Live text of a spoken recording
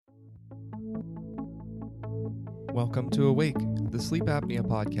Welcome to Awake, the sleep apnea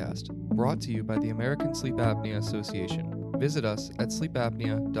podcast, brought to you by the American Sleep Apnea Association. Visit us at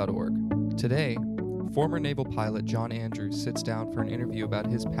sleepapnea.org. Today, former naval pilot John Andrews sits down for an interview about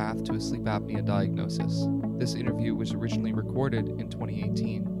his path to a sleep apnea diagnosis. This interview was originally recorded in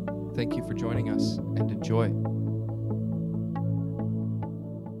 2018. Thank you for joining us, and enjoy.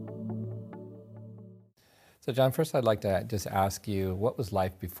 So, John, first I'd like to just ask you, what was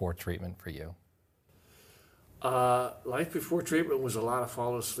life before treatment for you? Life before treatment was a lot of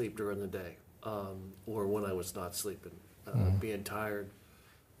falling asleep during the day, or when I was not sleeping, being tired.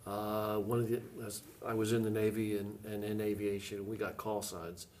 I was in the Navy and in aviation. We got call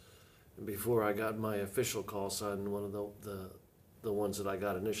signs, and before I got my official call sign, one of the ones that I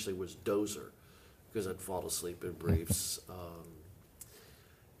got initially was dozer, because I'd fall asleep in briefs.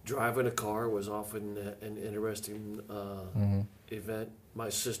 Driving a car was often an interesting event. My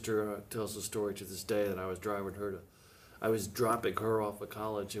sister tells the story to this day that I was dropping her off of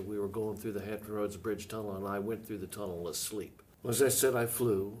college, and we were going through the Hampton Roads Bridge Tunnel, and I went through the tunnel asleep. As I said, I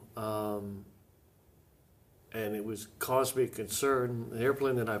flew, and it caused me concern. The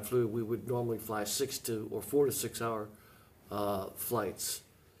airplane that I flew, we would normally fly 4 to 6 hour flights,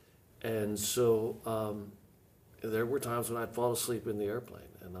 and so there were times when I'd fall asleep in the airplane,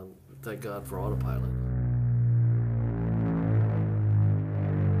 and thank God for autopilot.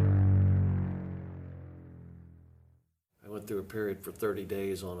 I went through a period for 30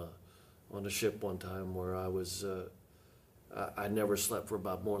 days on a ship one time where I never slept for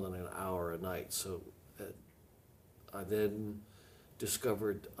about more than an hour a night. So I then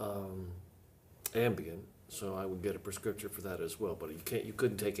discovered Ambien, so I would get a prescription for that as well. But you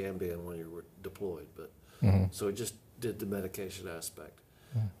couldn't take Ambien when you were deployed. But so it just did the medication aspect.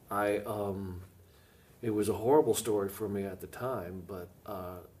 It was a horrible story for me at the time, but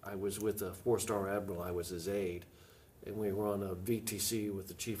I was with a 4-star admiral. I was his aide, and we were on a VTC with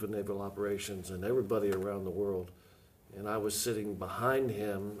the chief of naval operations and everybody around the world. And I was sitting behind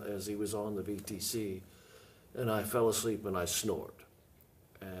him as he was on the VTC, and I fell asleep and I snored.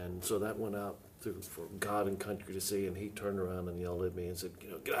 And so that went out for God and country to see, and he turned around and yelled at me and said,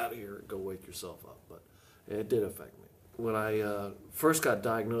 get out of here, go wake yourself up. But it did affect me. When I first got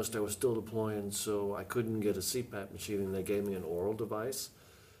diagnosed, I was still deploying, so I couldn't get a CPAP machine, and they gave me an oral device.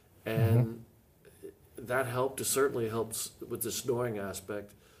 And that helped. It certainly helps with the snoring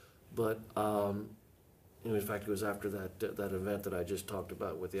aspect. But in fact, it was after that event that I just talked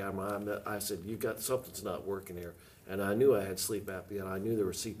about with the admiral. I said, something's not working here. And I knew I had sleep apnea, and I knew there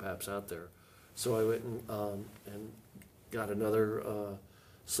were CPAPs out there. So I went and got another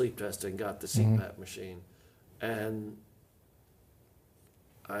sleep test and got the CPAP machine. And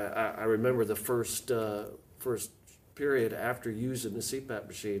I remember the first period after using the CPAP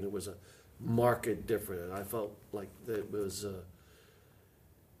machine, it was a marked difference. I felt like that was,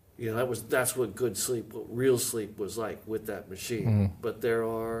 that's what good sleep, what real sleep was like with that machine. But there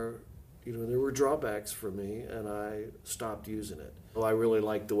were drawbacks for me, and I stopped using it. Well, I really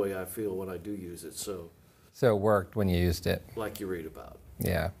like the way I feel when I do use it. So it worked when you used it? Like you read about.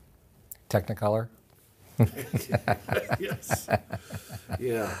 Yeah. Technicolor? Yes.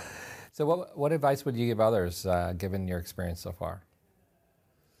 Yeah. So what advice would you give others, given your experience so far?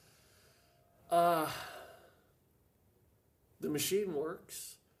 The machine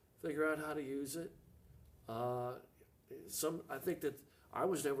works. Figure out how to use it. I think that I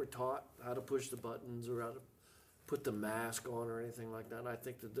was never taught how to push the buttons or how to put the mask on or anything like that. And I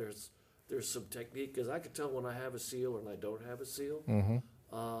think that there's some technique, because I can tell when I have a seal and I don't have a seal.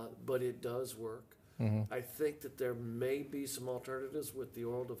 But it does work. I think that there may be some alternatives with the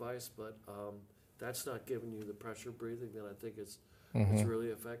oral device, but that's not giving you the pressure breathing that I think it's really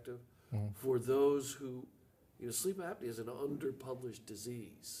effective. For those who, sleep apnea is an underpublished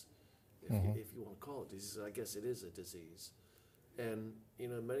disease, if you want to call it a disease. I guess it is a disease. And,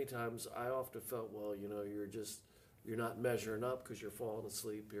 many times I often felt, well, you're not measuring up because you're falling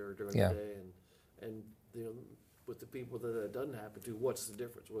asleep here during the day. And with the people that it doesn't happen to, what's the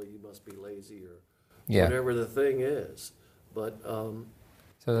difference? Well, you must be lazy or whatever the thing is. But so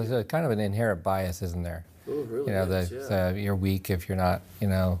there's a kind of an inherent bias, isn't there? Oh, it really is, you're weak if you're not,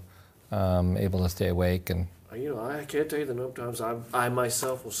 able to stay awake. And I can't tell you the number of times I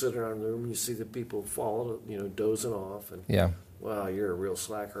myself will sit around the room and you see the people fall, dozing off, and wow, you're a real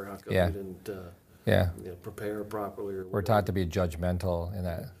slacker. How come you didn't prepare properly? Or we're taught to be judgmental in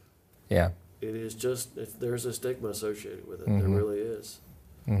that. Yeah. It is there's a stigma associated with it. There really is.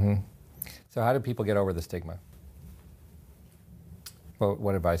 So how do people get over the stigma?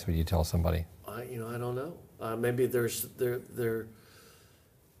 What advice would you tell somebody? I don't know. Maybe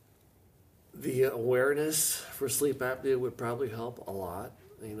The awareness for sleep apnea would probably help a lot.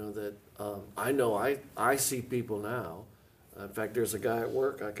 You know, that I see people now. In fact, there's a guy at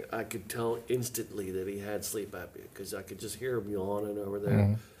work, I could tell instantly that he had sleep apnea because I could just hear him yawning over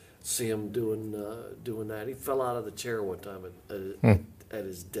there, see him doing that. He fell out of the chair one time at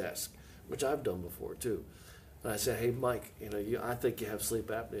his desk, which I've done before too. And I said, "Hey, Mike, you know, I think you have sleep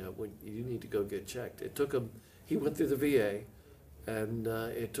apnea. You need to go get checked." It took him. He went through the VA, and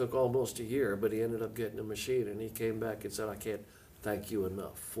it took almost a year, but he ended up getting a machine, and he came back and said, "I can't thank you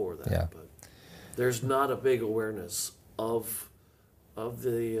enough for that." Yeah. But there's not a big awareness of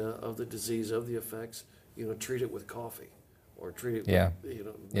the disease, of the effects. You know, treat it with coffee, or treat it with, you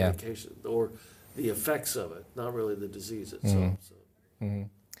know, medication, or the effects of it, not really the disease itself. So.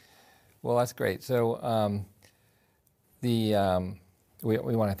 Well, that's great. So we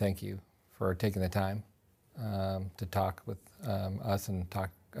want to thank you for taking the time to talk with us and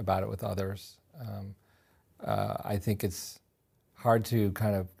talk about it with others. I think it's hard to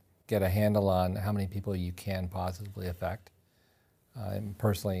kind of get a handle on how many people you can positively affect. And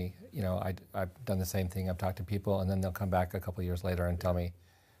personally, you know, I've done the same thing. I've talked to people, and then they'll come back a couple of years later and tell me,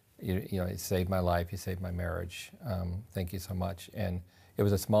 you know, it saved my life, you saved my marriage. Thank you so much. And it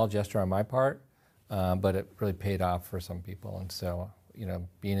was a small gesture on my part, but it really paid off for some people. And so, you know,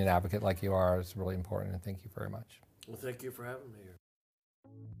 being an advocate like you are is really important, and thank you very much. Well, thank you for having me here.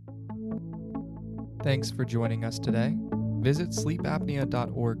 Thanks for joining us today. Visit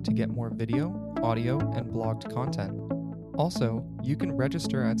sleepapnea.org to get more video, audio, and blogged content. Also, you can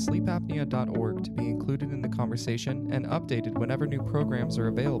register at sleepapnea.org to be included in the conversation and updated whenever new programs are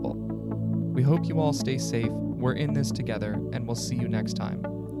available. We hope you all stay safe, we're in this together, and we'll see you next time.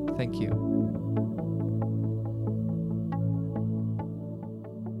 Thank you.